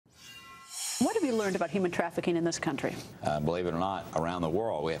have you learned about human trafficking in this country? Believe it or not, around the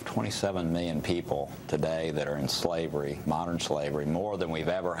world, we have 27 million people today that are in slavery, modern slavery, more than we've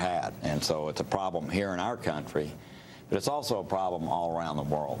ever had. And so it's a problem here in our country, but it's also a problem all around the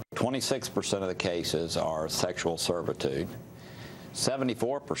world. 26% of the cases are sexual servitude.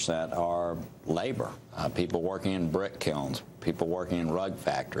 74% are labor, people working in brick kilns, people working in rug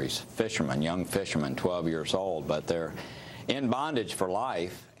factories, fishermen, young fishermen, 12 years old, but they're in bondage for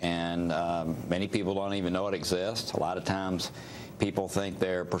life, and many people don't even know it exists. A lot of times people think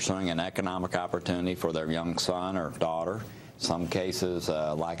they're pursuing an economic opportunity for their young son or daughter. Some cases,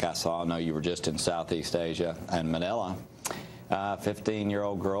 like I saw, I know you were just in Southeast Asia and Manila,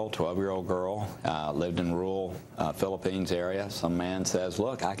 15-year-old girl, 12-year-old girl, lived in rural Philippines area. Some man says,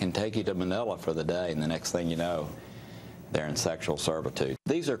 look, I can take you to Manila for the day, and the next thing you know, they're in sexual servitude.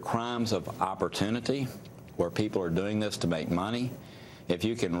 These are crimes of opportunity where people are doing this to make money. If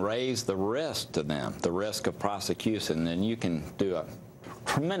you can raise the risk to them, the risk of prosecution, then you can do a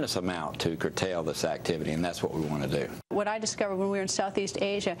tremendous amount to curtail this activity, and that's what we want to do. What I discovered when we were in Southeast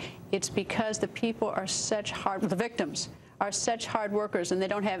Asia, it's because the people are such the victims are such hard workers, and they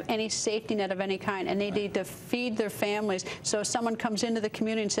don't have any safety net of any kind, and they need to feed their families. So if someone comes into the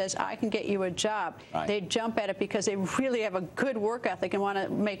community and says, I can get you a job, they jump at it because they really have a good work ethic and want to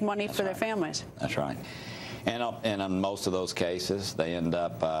make money for their families. That's right. And in most of those cases, they end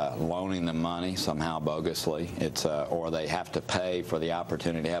up loaning them money somehow bogusly. It's or they have to pay for the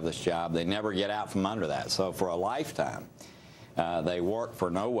opportunity to have this job. They never get out from under that. So for a lifetime, they work for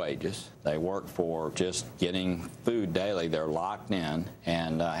no wages. They work for just getting food daily. They're locked in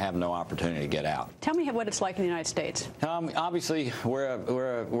and have no opportunity to get out. Tell me what it's like in the United States. Obviously,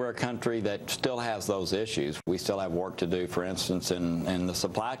 we're a country that still has those issues. We still have work to do, for instance, in the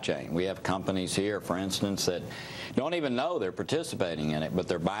supply chain. We have companies here, for instance, that don't even know they're participating in it, but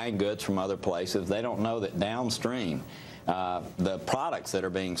they're buying goods from other places. They don't know that downstream, the products that are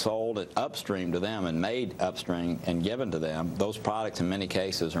being sold upstream to them and made upstream and given to them, those products in many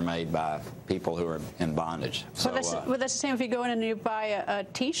cases are made by people who are in bondage. So, that's the same if you go in and you buy a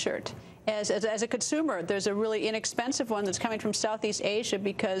T-shirt. As a consumer, there's a really inexpensive one that's coming from Southeast Asia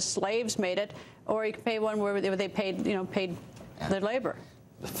because slaves made it, or you can pay one where they paid their labor.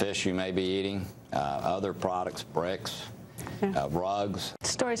 The fish you may be eating, other products, bricks, rugs.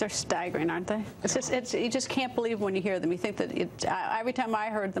 Stories are staggering, aren't they? It's just, you just can't believe when you hear them. You think that every time I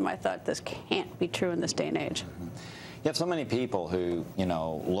heard them, I thought this can't be true in this day and age. You have so many people who,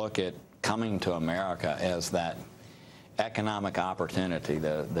 look at coming to America as that economic opportunity,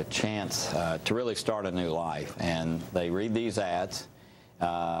 the chance to really start a new life, and they read these ads.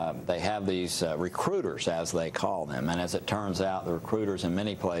 They have these recruiters, as they call them, and as it turns out, the recruiters in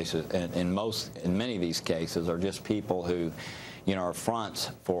many places, in many of these cases, are just people who, are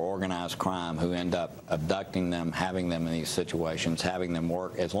fronts for organized crime, who end up abducting them, having them in these situations, having them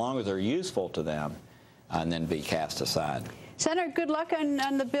work as long as they're useful to them, and then be cast aside. Senator, good luck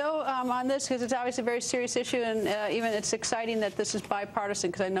on the bill on this, because it's obviously a very serious issue, and even it's exciting that this is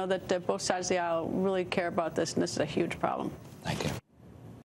bipartisan, because I know that both sides of the aisle really care about this, and this is a huge problem. Thank you.